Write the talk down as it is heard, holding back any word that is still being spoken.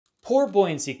Poor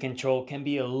buoyancy control can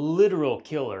be a literal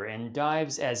killer in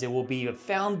dives, as it will be a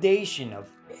foundation of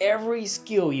every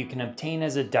skill you can obtain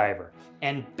as a diver,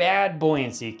 and bad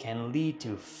buoyancy can lead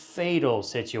to fatal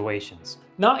situations.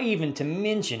 Not even to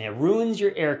mention, it ruins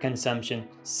your air consumption,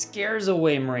 scares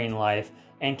away marine life,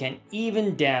 and can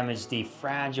even damage the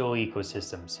fragile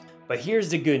ecosystems. But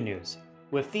here's the good news.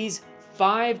 With these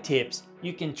 5 tips,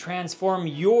 you can transform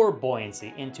your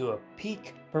buoyancy into a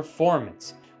peak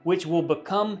performance, which will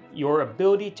become your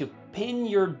ability to pin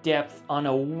your depth on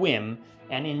a whim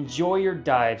and enjoy your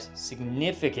dives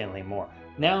significantly more.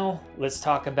 Now, let's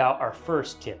talk about our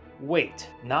first tip. Weight.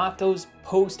 Not those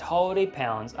post-holiday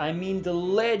pounds, I mean the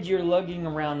lead you're lugging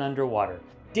around underwater.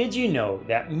 Did you know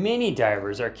that many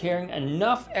divers are carrying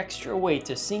enough extra weight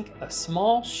to sink a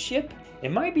small ship?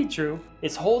 It might be true,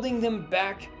 it's holding them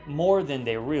back more than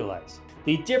they realize.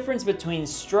 The difference between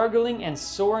struggling and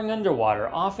soaring underwater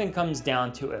often comes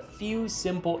down to a few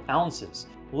simple ounces.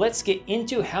 Let's get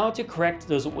into how to correct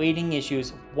those weighting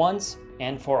issues once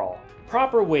and for all.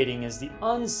 Proper weighting is the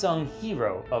unsung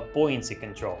hero of buoyancy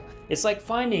control. It's like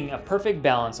finding a perfect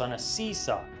balance on a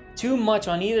seesaw. Too much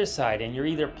on either side and you're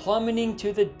either plummeting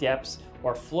to the depths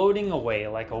or floating away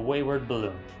like a wayward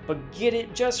balloon. But get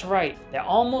it just right, that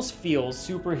almost feels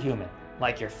superhuman,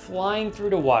 like you're flying through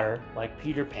the water like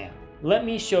Peter Pan. Let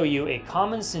me show you a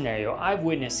common scenario I've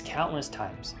witnessed countless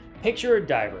times. Picture a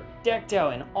diver, decked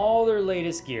out in all their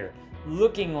latest gear,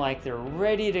 looking like they're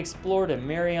ready to explore the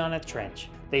Mariana Trench.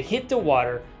 They hit the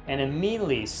water and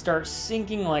immediately start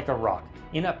sinking like a rock.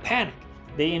 In a panic,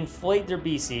 they inflate their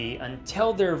BC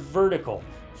until they're vertical,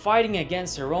 fighting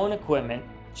against their own equipment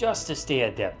just to stay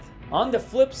at depth. On the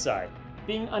flip side,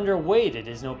 being underweighted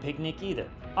is no picnic either.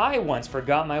 I once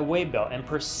forgot my weight belt and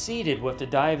proceeded with the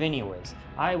dive anyways.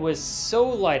 I was so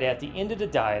light at the end of the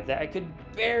dive that I could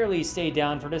barely stay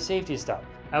down for the safety stop.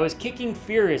 I was kicking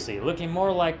furiously, looking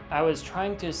more like I was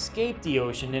trying to escape the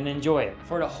ocean and enjoy it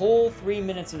for the whole 3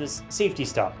 minutes of the safety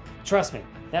stop. Trust me,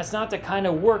 that's not the kind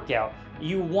of workout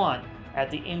you want at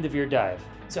the end of your dive.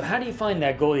 So how do you find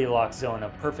that Goldilocks zone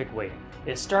of perfect weighting?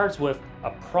 It starts with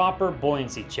a proper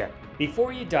buoyancy check.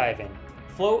 Before you dive in,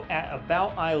 float at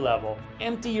about eye level,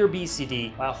 empty your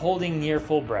BCD while holding near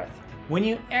full breath. When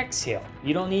you exhale,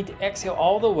 you don't need to exhale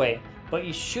all the way, but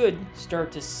you should start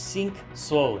to sink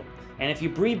slowly. And if you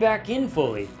breathe back in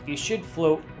fully, you should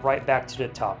float right back to the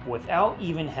top without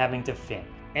even having to fin.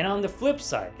 And on the flip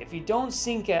side, if you don't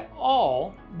sink at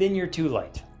all, then you're too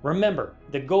light. Remember,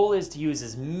 the goal is to use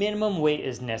as minimum weight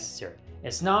as necessary.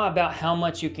 It's not about how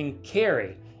much you can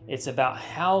carry, it's about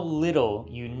how little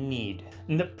you need.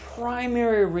 And the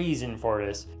primary reason for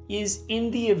this is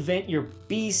in the event your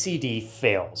BCD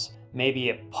fails. Maybe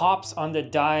it pops on the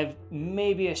dive,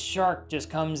 maybe a shark just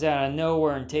comes out of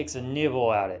nowhere and takes a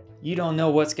nibble at it. You don't know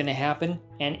what's going to happen,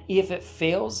 and if it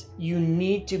fails, you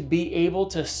need to be able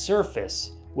to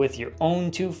surface with your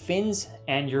own 2 fins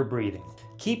and your breathing.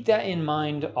 Keep that in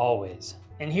mind always.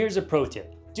 And here's a pro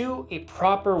tip. Do a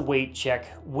proper weight check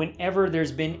whenever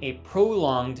there's been a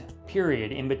prolonged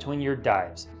period in between your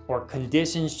dives, or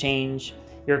conditions change,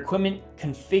 your equipment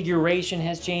configuration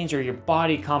has changed, or your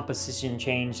body composition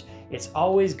changed. It's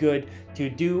always good to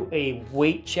do a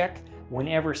weight check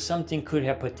whenever something could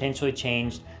have potentially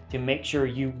changed, to make sure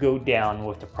you go down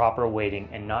with the proper weighting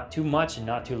and not too much and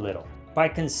not too little. By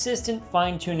consistent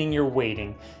fine-tuning your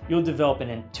weighting, you'll develop an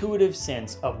intuitive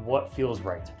sense of what feels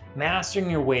right. Mastering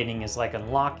your weighting is like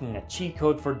unlocking a cheat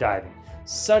code for diving.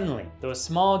 Suddenly, those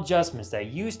small adjustments that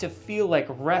used to feel like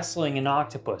wrestling an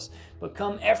octopus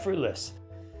become effortless.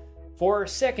 For our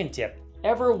second tip,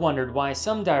 ever wondered why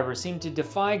some divers seem to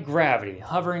defy gravity,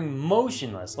 hovering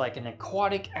motionless like an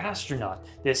aquatic astronaut?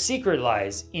 The secret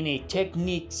lies in a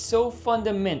technique so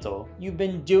fundamental you've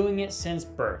been doing it since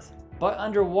birth. But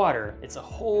underwater, it's a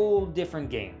whole different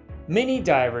game. Many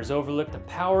divers overlook the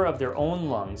power of their own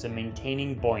lungs in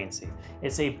maintaining buoyancy.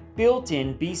 It's a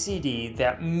built-in BCD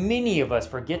that many of us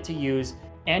forget to use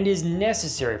and is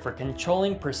necessary for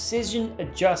controlling precision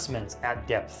adjustments at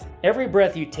depth. Every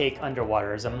breath you take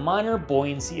underwater is a minor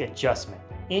buoyancy adjustment.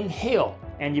 Inhale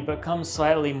and you become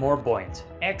slightly more buoyant.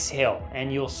 Exhale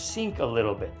and you'll sink a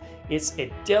little bit. It's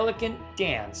a delicate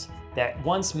dance that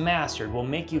once mastered will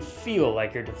make you feel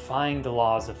like you're defying the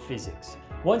laws of physics.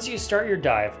 Once you start your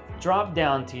dive, drop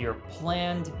down to your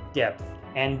planned depth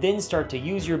and then start to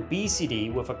use your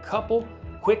BCD with a couple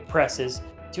quick presses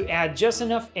to add just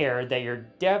enough air that your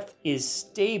depth is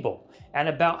stable at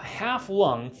about half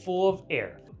lung full of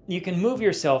air. You can move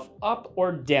yourself up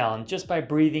or down just by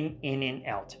breathing in and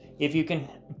out. If you can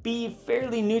be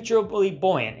fairly neutrally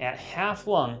buoyant at half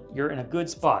lung, you're in a good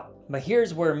spot. But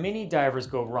here's where many divers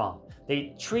go wrong.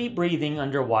 They treat breathing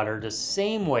underwater the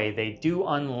same way they do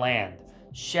on land: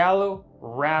 shallow,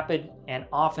 rapid, and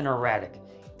often erratic.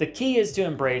 The key is to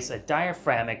embrace a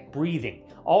diaphragmatic breathing,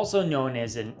 also known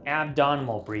as an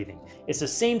abdominal breathing. It's the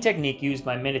same technique used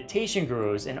by meditation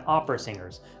gurus and opera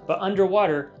singers, but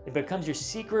underwater, it becomes your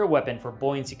secret weapon for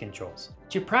buoyancy controls.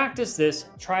 To practice this,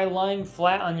 try lying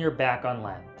flat on your back on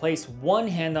land. Place one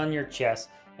hand on your chest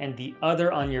and the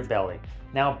other on your belly.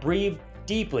 Now breathe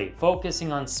deeply,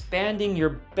 focusing on expanding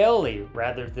your belly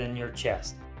rather than your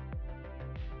chest.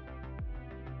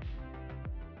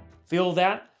 Feel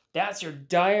that? That's your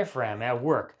diaphragm at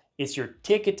work. It's your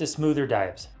ticket to smoother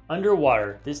dives.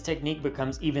 Underwater, this technique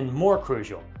becomes even more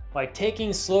crucial. By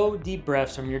taking slow, deep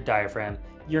breaths from your diaphragm,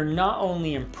 you're not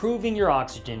only improving your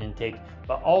oxygen intake,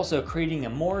 but also creating a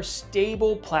more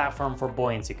stable platform for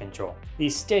buoyancy control. The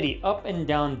steady up and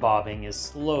down bobbing is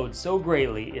slowed so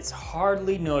greatly it's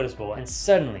hardly noticeable, and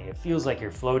suddenly it feels like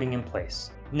you're floating in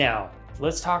place. Now,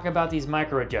 let's talk about these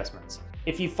micro adjustments.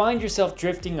 If you find yourself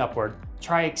drifting upward,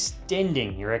 try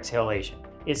extending your exhalation.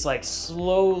 It's like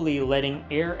slowly letting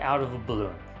air out of a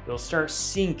balloon. You'll start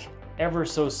sink ever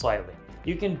so slightly.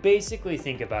 You can basically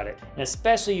think about it, and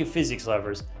especially you physics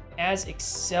lovers, as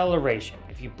acceleration.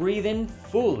 If you breathe in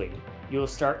fully, you'll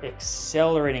start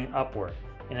accelerating upward.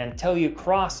 And until you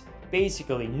cross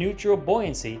basically neutral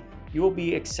buoyancy, you will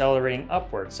be accelerating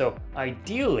upward. So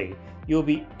ideally, you'll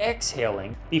be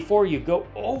exhaling before you go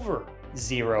over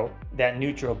zero, that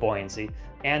neutral buoyancy.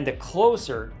 And the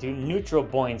closer to neutral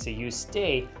buoyancy you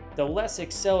stay, the less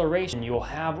acceleration you'll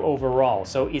have overall.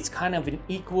 So it's kind of an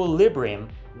equilibrium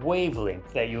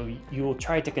wavelength that you will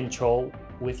try to control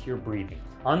with your breathing.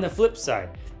 On the flip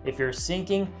side, if you're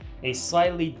sinking, a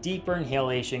slightly deeper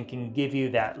inhalation can give you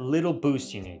that little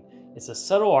boost you need. It's a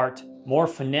subtle art, more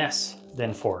finesse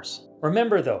than force.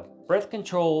 Remember though, breath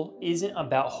control isn't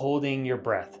about holding your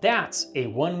breath. That's a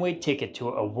one-way ticket to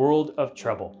a world of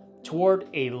trouble, toward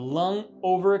a lung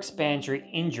overexpansion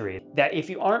injury that if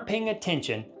you aren't paying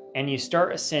attention and you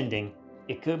start ascending,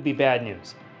 it could be bad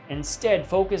news. Instead,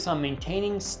 focus on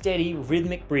maintaining steady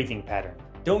rhythmic breathing pattern.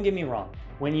 Don't get me wrong,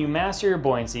 when you master your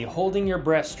buoyancy, holding your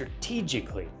breath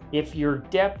strategically, if your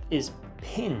depth is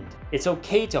pinned, it's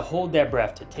okay to hold that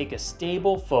breath to take a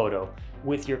stable photo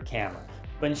with your camera.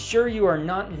 But ensure you are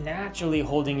not naturally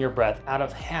holding your breath out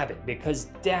of habit,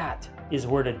 because that is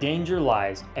where the danger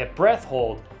lies. A breath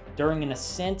hold during an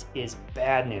ascent is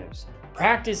bad news.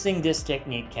 Practicing this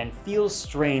technique can feel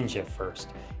strange at first.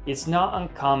 It's not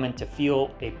uncommon to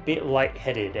feel a bit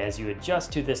lightheaded as you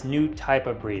adjust to this new type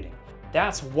of breathing.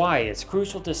 That's why it's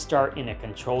crucial to start in a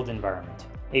controlled environment.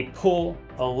 A pool,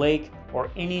 a lake,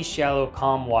 or any shallow,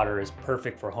 calm water is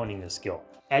perfect for honing this skill.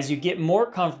 As you get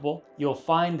more comfortable, you'll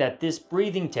find that this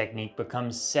breathing technique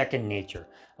becomes second nature,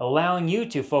 allowing you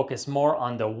to focus more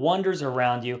on the wonders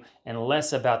around you and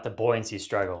less about the buoyancy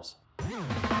struggles.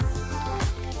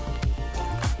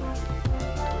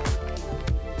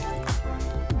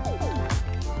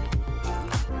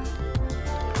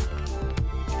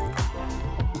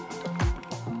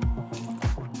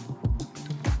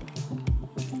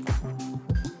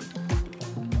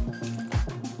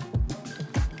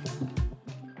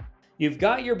 You've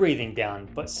got your breathing down,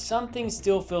 but something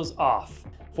still feels off.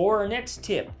 For our next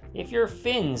tip, if your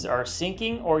fins are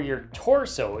sinking or your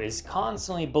torso is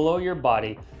constantly below your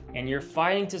body and you're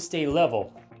fighting to stay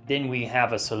level, then we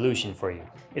have a solution for you.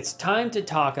 It's time to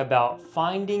talk about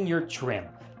finding your trim,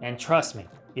 and trust me,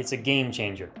 it's a game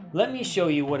changer. Let me show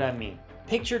you what I mean.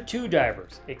 Picture two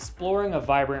divers exploring a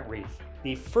vibrant reef.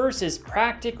 The first is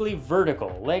practically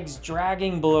vertical, legs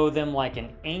dragging below them like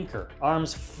an anchor,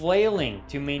 arms flailing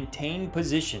to maintain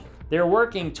position. They're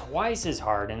working twice as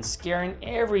hard and scaring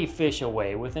every fish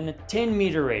away within a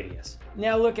 10-meter radius.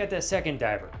 Now look at the second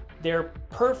diver. They're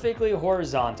perfectly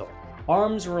horizontal,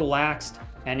 arms relaxed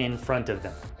and in front of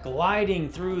them, gliding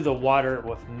through the water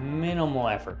with minimal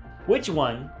effort. Which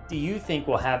one do you think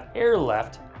will have air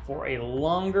left for a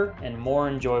longer and more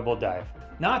enjoyable dive?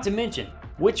 Not to mention,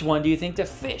 which one do you think the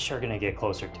fish are going to get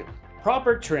closer to?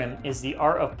 Proper trim is the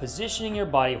art of positioning your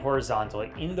body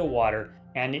horizontally in the water,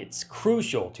 and it's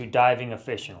crucial to diving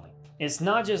efficiently. It's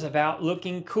not just about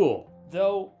looking cool,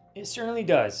 though it certainly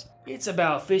does. It's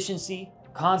about efficiency,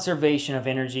 conservation of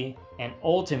energy, and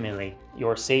ultimately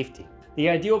your safety. The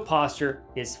ideal posture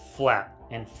is flat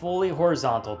and fully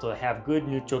horizontal to have good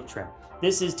neutral trim.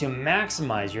 This is to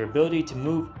maximize your ability to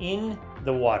move in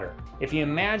the water. If you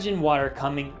imagine water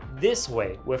coming this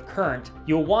way with current,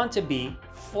 you'll want to be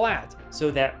flat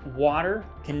so that water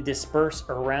can disperse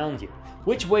around you.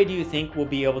 Which way do you think will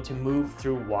be able to move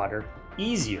through water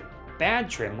easier? Bad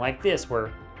trim like this,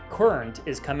 where current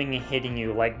is coming and hitting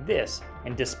you like this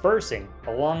and dispersing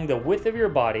along the width of your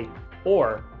body,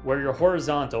 or where you're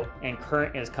horizontal and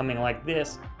current is coming like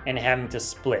this and having to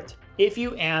split. If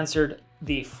you answered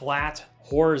the flat,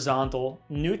 horizontal,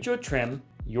 neutral trim,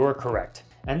 you're correct.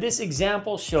 And this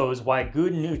example shows why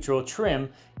good neutral trim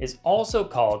is also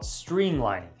called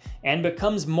streamlining and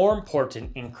becomes more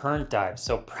important in current dives.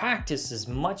 So practice as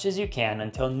much as you can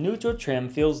until neutral trim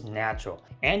feels natural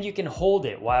and you can hold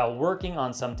it while working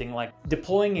on something like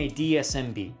deploying a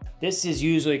DSMB. This is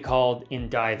usually called in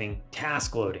diving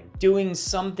task loading, doing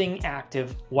something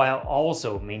active while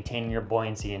also maintaining your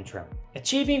buoyancy and trim.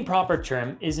 Achieving proper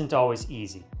trim isn't always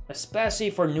easy, especially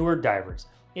for newer divers.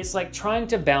 It's like trying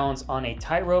to balance on a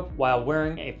tightrope while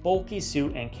wearing a bulky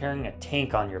suit and carrying a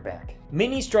tank on your back.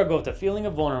 Many struggle with the feeling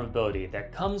of vulnerability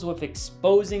that comes with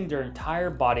exposing their entire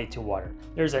body to water.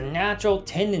 There's a natural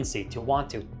tendency to want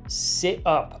to sit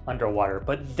up underwater,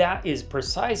 but that is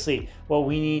precisely what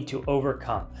we need to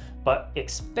overcome. But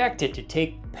expect it to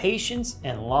take patience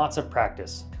and lots of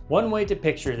practice. One way to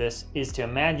picture this is to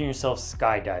imagine yourself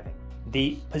skydiving.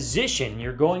 The position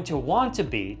you're going to want to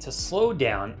be to slow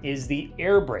down is the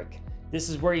air brake. This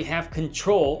is where you have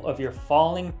control of your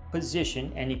falling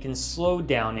position and you can slow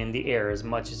down in the air as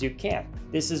much as you can.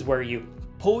 This is where you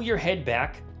pull your head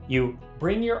back, you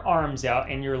bring your arms out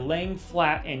and you're laying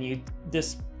flat and you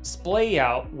display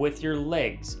out with your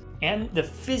legs. And the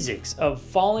physics of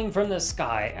falling from the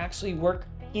sky actually work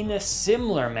in a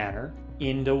similar manner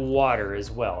in the water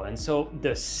as well. And so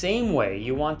the same way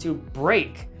you want to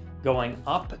brake going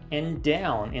up and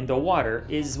down in the water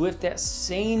is with that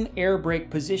same air brake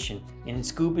position. In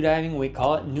scuba diving, we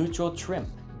call it neutral trim,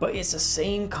 but it's the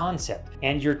same concept.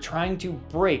 And you're trying to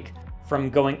brake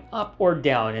from going up or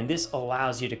down, and this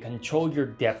allows you to control your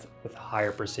depth with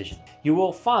higher precision. You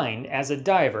will find as a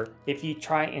diver, if you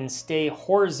try and stay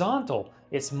horizontal,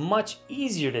 it's much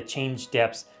easier to change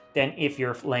depths than if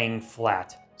you're laying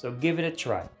flat. So give it a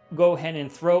try. Go ahead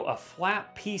and throw a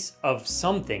flat piece of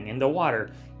something in the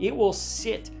water. It will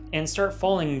sit and start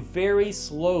falling very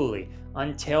slowly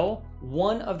until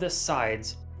one of the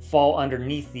sides fall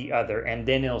underneath the other, and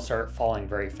then it'll start falling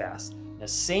very fast. The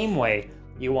same way,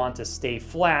 you want to stay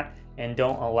flat and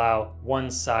don't allow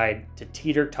one side to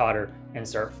teeter-totter and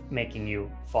start making you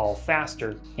fall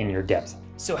faster in your depth.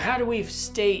 So how do we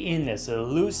stay in this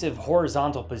elusive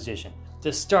horizontal position?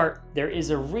 To start, there is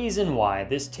a reason why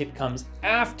this tip comes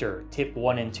after tip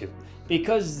 1 and 2,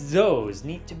 because those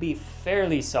need to be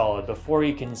fairly solid before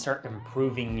you can start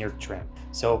improving your trim.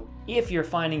 So if you're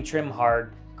finding trim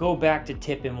hard, go back to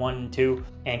tip 1 and 2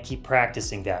 and keep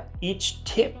practicing that. Each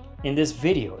tip in this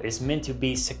video is meant to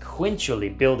be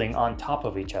sequentially building on top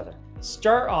of each other.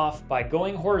 Start off by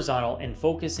going horizontal and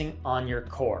focusing on your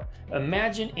core.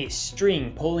 Imagine a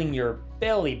string pulling your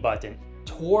belly button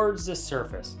towards the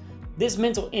surface. This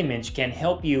mental image can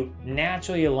help you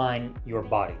naturally align your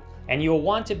body, and you'll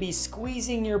want to be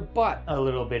squeezing your butt a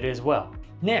little bit as well.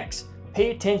 Next,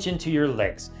 pay attention to your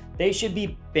legs. They should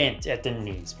be bent at the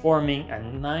knees, forming a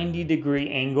 90-degree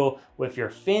angle with your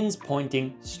fins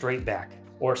pointing straight back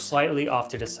or slightly off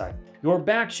to the side. Your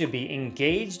back should be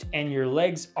engaged and your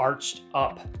legs arched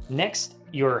up. Next,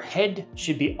 your head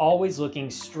should be always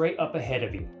looking straight up ahead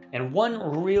of you. And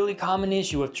one really common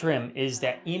issue with trim is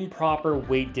that improper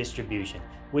weight distribution,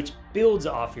 which builds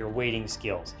off your weighting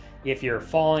skills. If you're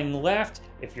falling left,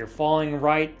 if you're falling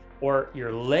right, or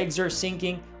your legs are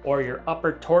sinking, or your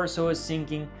upper torso is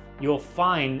sinking, you'll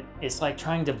find it's like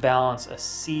trying to balance a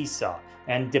seesaw.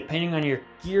 And depending on your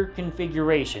gear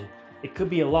configuration, it could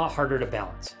be a lot harder to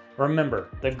balance. Remember,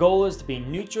 the goal is to be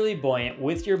neutrally buoyant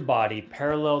with your body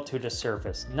parallel to the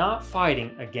surface, not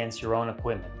fighting against your own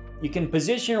equipment. You can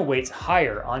position your weights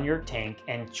higher on your tank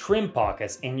and trim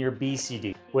pockets in your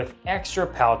BCD with extra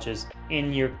pouches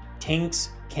in your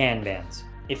tank's can bands.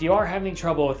 If you are having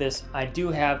trouble with this, I do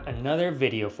have another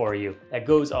video for you that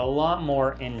goes a lot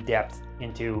more in depth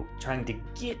into trying to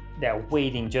get that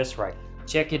weighting just right.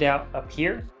 Check it out up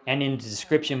here and in the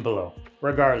description below.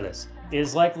 Regardless, it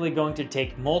is likely going to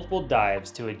take multiple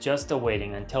dives to adjust the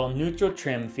weighting until neutral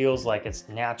trim feels like it's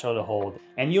natural to hold,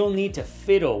 and you'll need to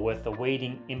fiddle with the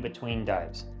weighting in between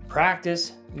dives.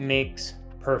 Practice makes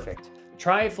perfect.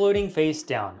 Try floating face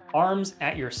down, arms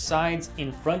at your sides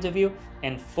in front of you,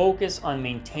 and focus on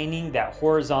maintaining that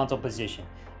horizontal position.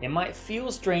 It might feel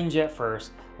strange at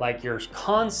first, like you're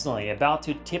constantly about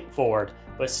to tip forward,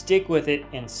 but stick with it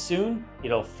and soon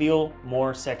it'll feel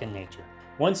more second nature.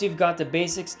 Once you've got the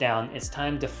basics down, it's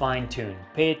time to fine-tune.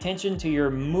 Pay attention to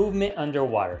your movement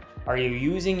underwater. Are you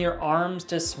using your arms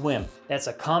to swim? That's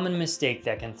a common mistake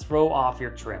that can throw off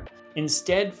your trim.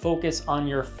 Instead, focus on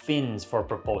your fins for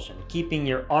propulsion, keeping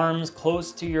your arms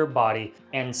close to your body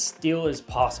and still as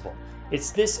possible.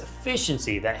 It's this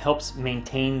efficiency that helps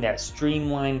maintain that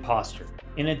streamlined posture.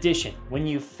 In addition, when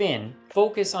you fin,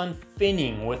 focus on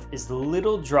finning with as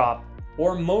little drop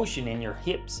or motion in your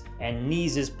hips and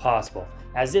knees as possible,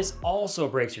 as this also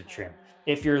breaks your trim.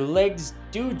 If your legs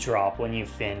do drop when you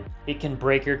fin, it can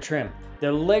break your trim.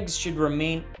 The legs should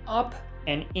remain up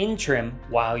and in trim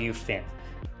while you fin.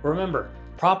 Remember,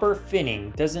 proper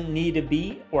finning doesn't need to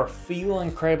be or feel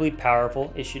incredibly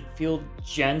powerful. It should feel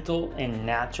gentle and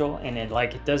natural, and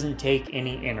it doesn't take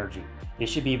any energy. It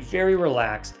should be very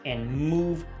relaxed and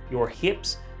move your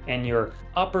hips and your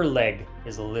upper leg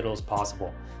as little as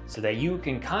possible so that you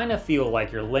can kind of feel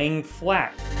like you're laying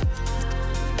flat.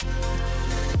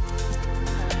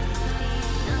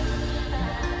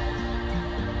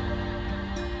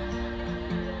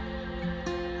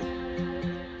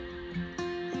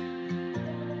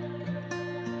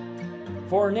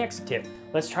 For our next tip,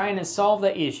 let's try and solve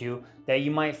the issue that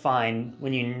you might find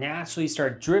when you naturally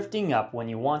start drifting up when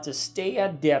you want to stay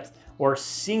at depth or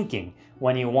sinking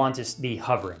when you want to be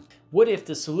hovering. What if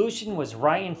the solution was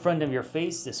right in front of your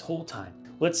face this whole time?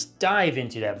 Let's dive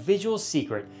into that visual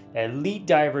secret that elite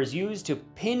divers use to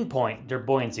pinpoint their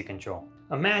buoyancy control.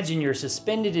 Imagine you're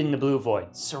suspended in the blue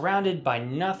void, surrounded by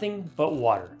nothing but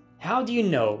water. How do you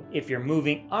know if you're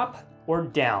moving up or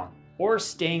down, or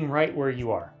staying right where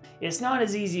you are? It's not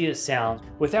as easy as it sounds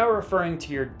without referring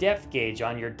to your depth gauge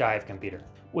on your dive computer.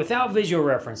 Without visual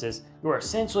references, you are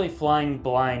essentially flying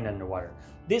blind underwater.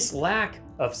 This lack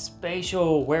of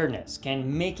spatial awareness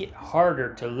can make it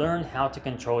harder to learn how to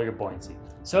control your buoyancy.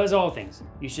 So as all things,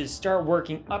 you should start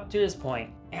working up to this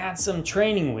point, add some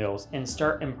training wheels, and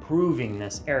start improving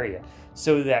this area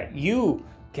so that you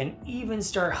can even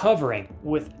start hovering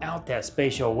without that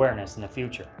spatial awareness in the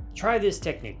future. Try this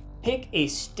technique. Pick a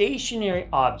stationary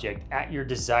object at your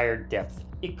desired depth.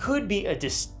 It could be a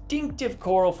distinctive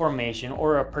coral formation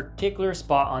or a particular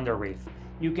spot on the reef.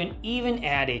 You can even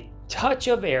add a touch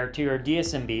of air to your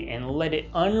DSMB and let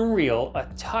it unreel a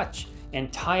touch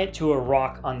and tie it to a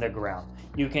rock on the ground.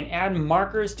 You can add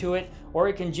markers to it, or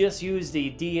you can just use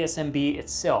the DSMB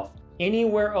itself.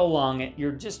 Anywhere along it,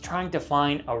 you're just trying to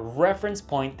find a reference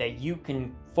point that you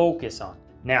can focus on.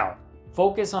 Now,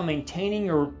 focus on maintaining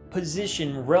your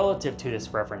position relative to this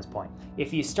reference point.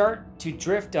 If you start to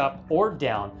drift up or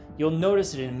down, you'll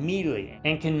notice it immediately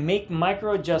and can make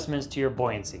micro adjustments to your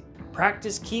buoyancy.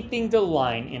 Practice keeping the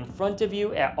line in front of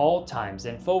you at all times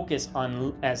and focus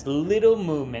on as little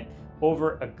movement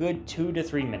over a good 2 to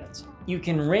 3 minutes. You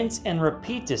can rinse and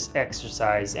repeat this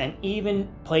exercise and even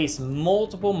place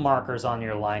multiple markers on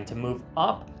your line to move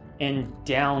up and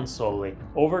down slowly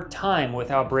over time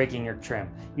without breaking your trim.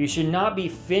 You should not be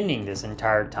finning this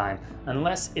entire time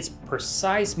unless it's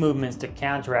precise movements to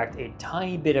counteract a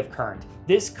tiny bit of current.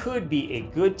 This could be a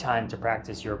good time to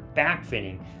practice your back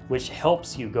finning, which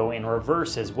helps you go in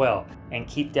reverse as well and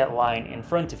keep that line in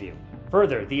front of you.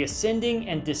 Further, the ascending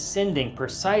and descending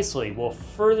precisely will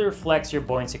further flex your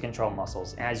buoyancy control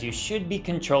muscles, as you should be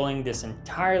controlling this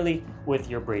entirely with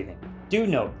your breathing. Do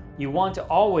note, you want to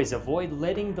always avoid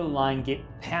letting the line get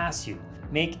past you.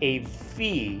 Make a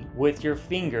V with your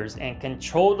fingers and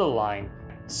control the line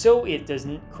so it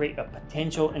doesn't create a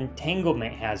potential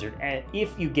entanglement hazard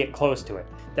if you get close to it.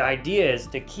 The idea is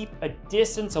to keep a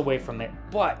distance away from it,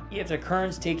 but if the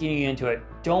current's taking you into it,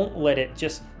 don't let it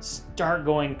just start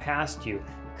going past you.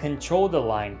 Control the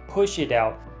line, push it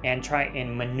out, and try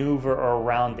and maneuver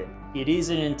around it. It is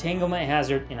an entanglement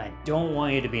hazard, and I don't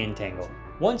want you to be entangled.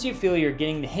 Once you feel you're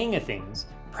getting the hang of things,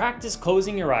 practice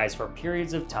closing your eyes for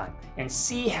periods of time and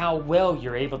see how well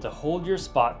you're able to hold your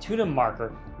spot to the marker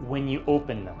when you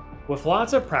open them. With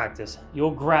lots of practice,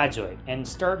 you'll graduate and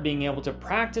start being able to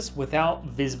practice without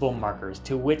visible markers,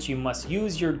 to which you must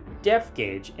use your depth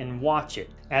gauge and watch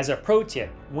it. As a pro tip,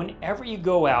 whenever you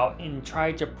go out and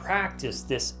try to practice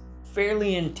this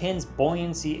fairly intense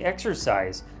buoyancy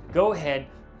exercise, go ahead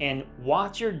and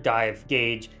watch your dive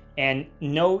gauge and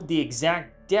know the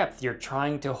exact depth you're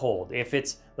trying to hold. If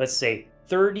it's, let's say,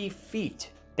 30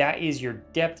 feet, that is your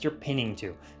depth you're pinning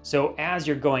to. So as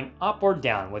you're going up or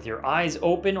down with your eyes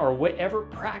open, or whatever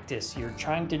practice you're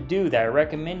trying to do that I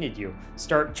recommended you,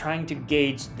 start trying to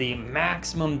gauge the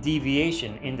maximum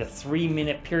deviation in the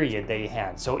 3-minute period that you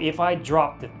had. So if I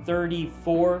dropped to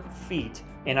 34 feet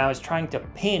and I was trying to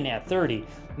pin at 30,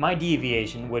 my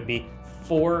deviation would be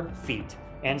 4 feet.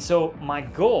 And so my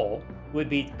goal would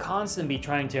be constantly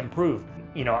trying to improve.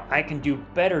 I can do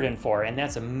better than 4, and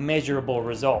that's a measurable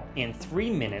result. In 3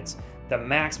 minutes, the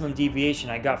maximum deviation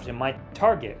I got from my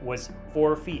target was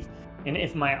 4 feet. And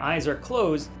if my eyes are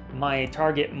closed, my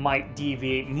target might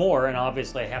deviate more, and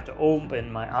obviously I have to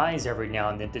open my eyes every now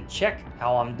and then to check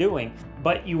how I'm doing,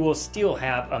 but you will still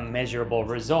have a measurable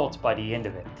result by the end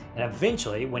of it. And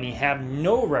eventually, when you have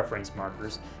no reference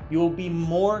markers, you will be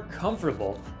more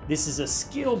comfortable. This is a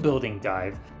skill building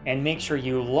dive, and make sure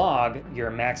you log your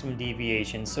maximum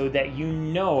deviation so that you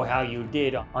know how you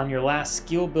did on your last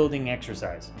skill building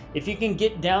exercise. If you can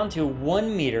get down to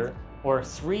 1 meter or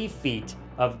 3 feet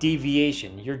of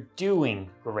deviation, you're doing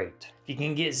great. If you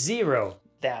can get 0,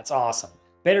 that's awesome.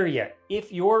 Better yet,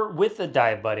 if you're with a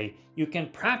dive buddy, you can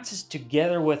practice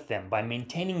together with them by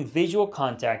maintaining visual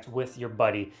contact with your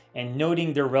buddy and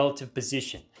noting their relative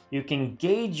position. You can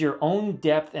gauge your own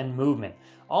depth and movement.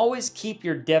 Always keep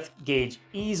your depth gauge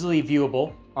easily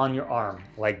viewable on your arm,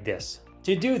 like this.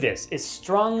 To do this, it's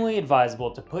strongly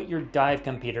advisable to put your dive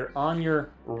computer on your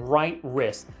right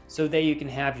wrist so that you can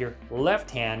have your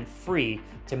left hand free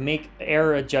to make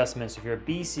error adjustments of your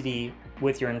BCD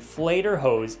with your inflator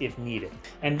hose if needed.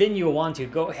 And then you'll want to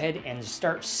go ahead and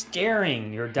start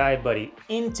staring your dive buddy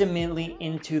intimately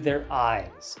into their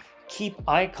eyes. Keep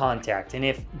eye contact, and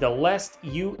if the less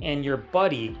you and your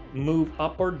buddy move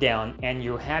up or down and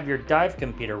you have your dive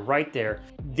computer right there,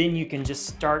 then you can just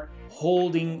start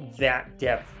holding that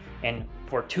depth, and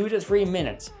for 2 to 3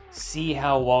 minutes, see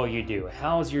how well you do.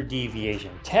 How's your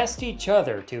deviation? Test each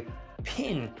other to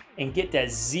pin and get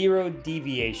that 0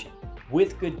 deviation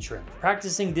with good trim.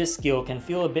 Practicing this skill can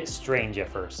feel a bit strange at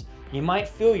first. You might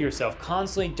feel yourself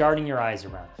constantly darting your eyes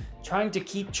around, trying to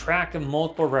keep track of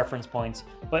multiple reference points,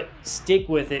 but stick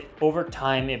with it. Over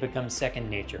time, it becomes second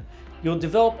nature. You'll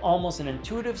develop almost an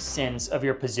intuitive sense of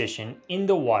your position in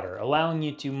the water, allowing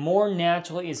you to more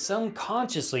naturally and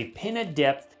subconsciously pin a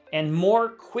depth and more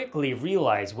quickly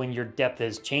realize when your depth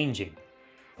is changing.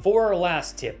 For our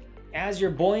last tip, as your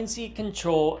buoyancy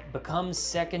control becomes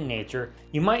second nature,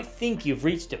 you might think you've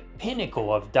reached a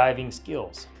pinnacle of diving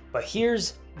skills. But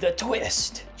here's the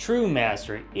twist. True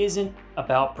mastery isn't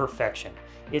about perfection.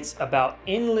 It's about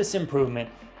endless improvement.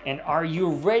 And are you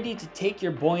ready to take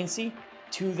your buoyancy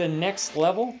to the next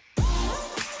level?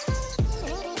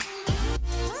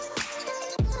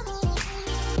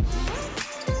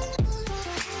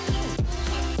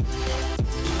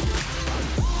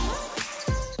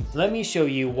 Let me show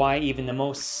you why even the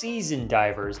most seasoned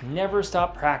divers never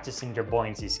stop practicing their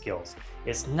buoyancy skills.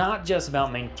 It's not just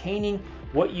about maintaining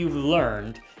what you've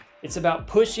learned, it's about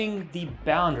pushing the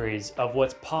boundaries of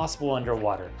what's possible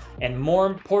underwater, and more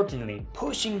importantly,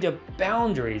 pushing the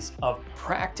boundaries of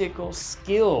practical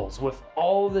skills with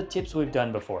all the tips we've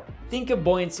done before. Think of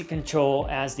buoyancy control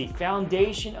as the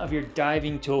foundation of your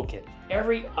diving toolkit.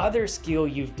 Every other skill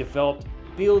you've developed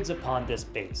builds upon this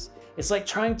base. It's like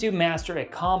trying to master a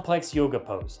complex yoga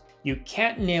pose. You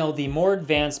can't nail the more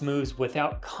advanced moves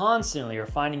without constantly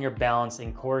refining your balance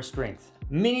and core strength.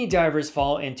 Many divers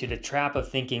fall into the trap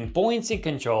of thinking buoyancy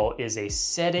control is a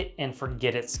set it and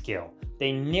forget it skill.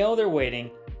 They nail their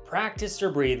weighting, practice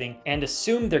their breathing, and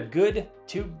assume they're good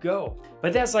to go.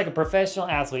 But that's like a professional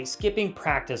athlete skipping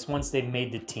practice once they've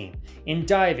made the team. In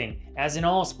diving, as in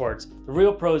all sports, the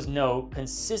real pros know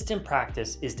consistent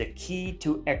practice is the key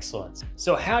to excellence.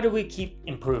 So how do we keep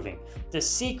improving? The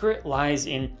secret lies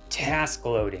in task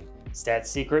loading. It's that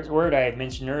secret word I had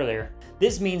mentioned earlier.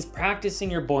 This means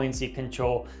practicing your buoyancy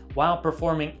control while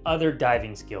performing other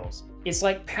diving skills. It's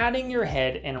like patting your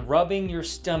head and rubbing your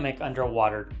stomach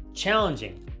underwater,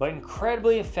 challenging but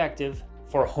incredibly effective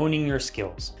for honing your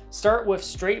skills. Start with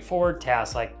straightforward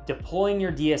tasks like deploying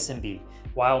your DSMB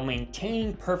while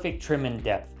maintaining perfect trim and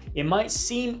depth. It might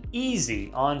seem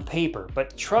easy on paper,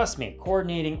 but trust me,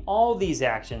 coordinating all these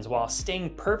actions while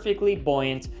staying perfectly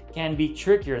buoyant can be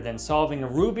trickier than solving a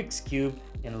Rubik's Cube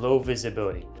in low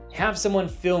visibility. Have someone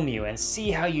film you and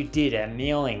see how you did at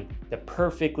nailing the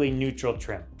perfectly neutral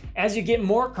trim. As you get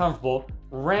more comfortable,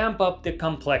 ramp up the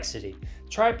complexity.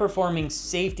 Try performing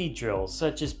safety drills,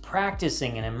 such as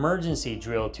practicing an emergency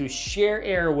drill to share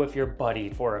air with your buddy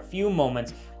for a few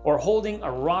moments, or holding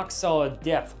a rock-solid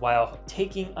depth while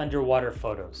taking underwater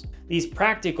photos. These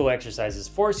practical exercises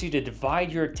force you to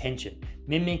divide your attention,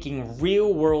 mimicking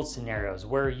real-world scenarios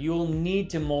where you'll need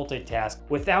to multitask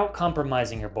without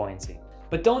compromising your buoyancy.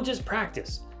 But don't just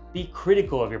practice. Be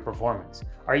critical of your performance.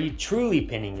 Are you truly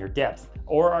pinning your depth,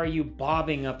 or are you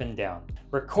bobbing up and down?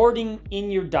 Recording in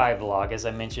your dive log, as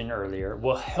I mentioned earlier,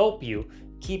 will help you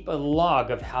keep a log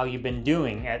of how you've been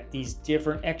doing at these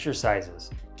different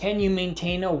exercises. Can you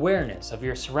maintain awareness of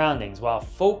your surroundings while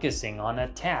focusing on a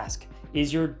task?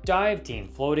 Is your dive team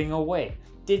floating away?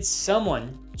 Did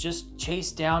someone just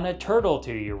chase down a turtle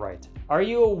to your right? Are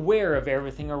you aware of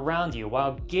everything around you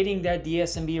while getting that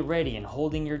DSMB ready and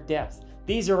holding your depth?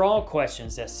 These are all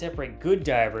questions that separate good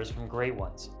divers from great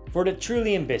ones. For the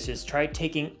truly ambitious, try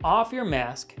taking off your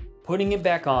mask, putting it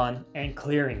back on, and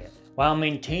clearing it while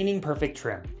maintaining perfect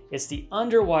trim. It's the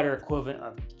underwater equivalent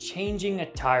of changing a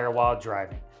tire while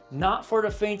driving. Not for the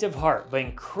faint of heart, but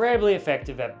incredibly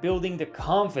effective at building the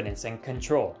confidence and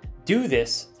control. Do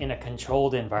this in a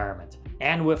controlled environment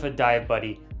and with a dive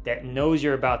buddy that knows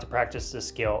you're about to practice the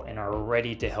skill and are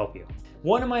ready to help you.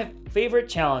 One of my favorite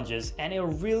challenges, and it'll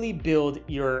really build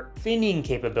your finning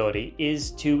capability,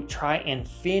 is to try and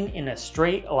fin in a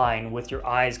straight line with your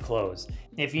eyes closed.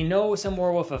 If you know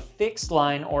somewhere with a fixed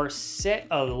line or set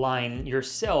a line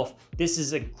yourself, this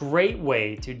is a great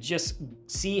way to just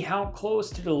see how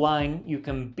close to the line you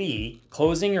can be,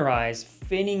 closing your eyes,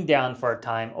 finning down for a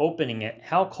time, opening it.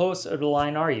 How close to the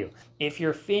line are you? If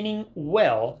you're finning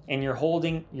well and you're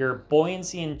holding your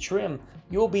buoyancy and trim,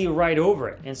 you'll be right over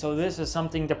it. And so this is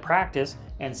something to practice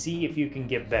and see if you can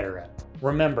get better at.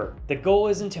 Remember, the goal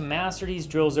isn't to master these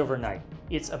drills overnight.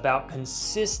 It's about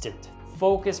consistent,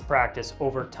 focused practice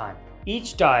over time.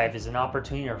 Each dive is an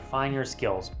opportunity to refine your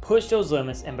skills, push those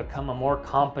limits, and become a more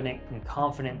competent and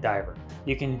confident diver.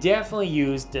 You can definitely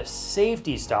use the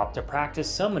safety stop to practice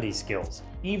some of these skills,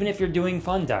 even if you're doing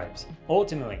fun dives.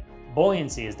 Ultimately,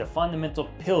 buoyancy is the fundamental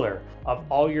pillar of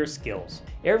all your skills.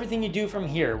 Everything you do from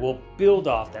here will build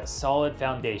off that solid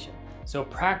foundation. So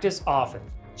practice often,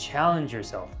 challenge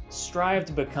yourself, strive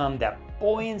to become that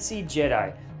buoyancy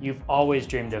Jedi you've always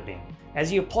dreamed of being. As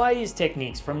you apply these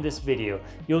techniques from this video,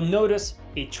 you'll notice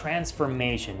a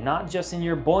transformation, not just in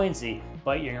your buoyancy,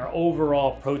 but in your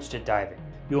overall approach to diving.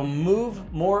 You'll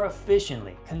move more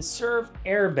efficiently, conserve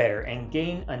air better, and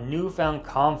gain a newfound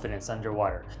confidence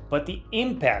underwater. But the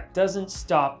impact doesn't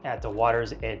stop at the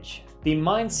water's edge. The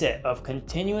mindset of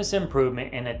continuous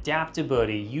improvement and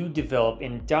adaptability you develop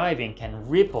in diving can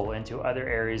ripple into other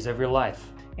areas of your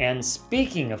life. And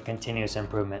speaking of continuous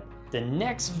improvement, the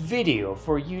next video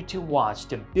for you to watch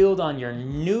to build on your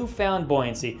newfound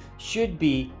buoyancy should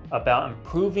be about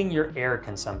improving your air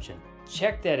consumption.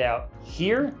 Check that out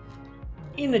here.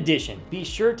 In addition, be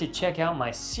sure to check out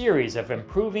my series of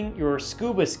improving your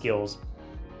scuba skills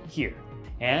here.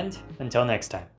 And until next time.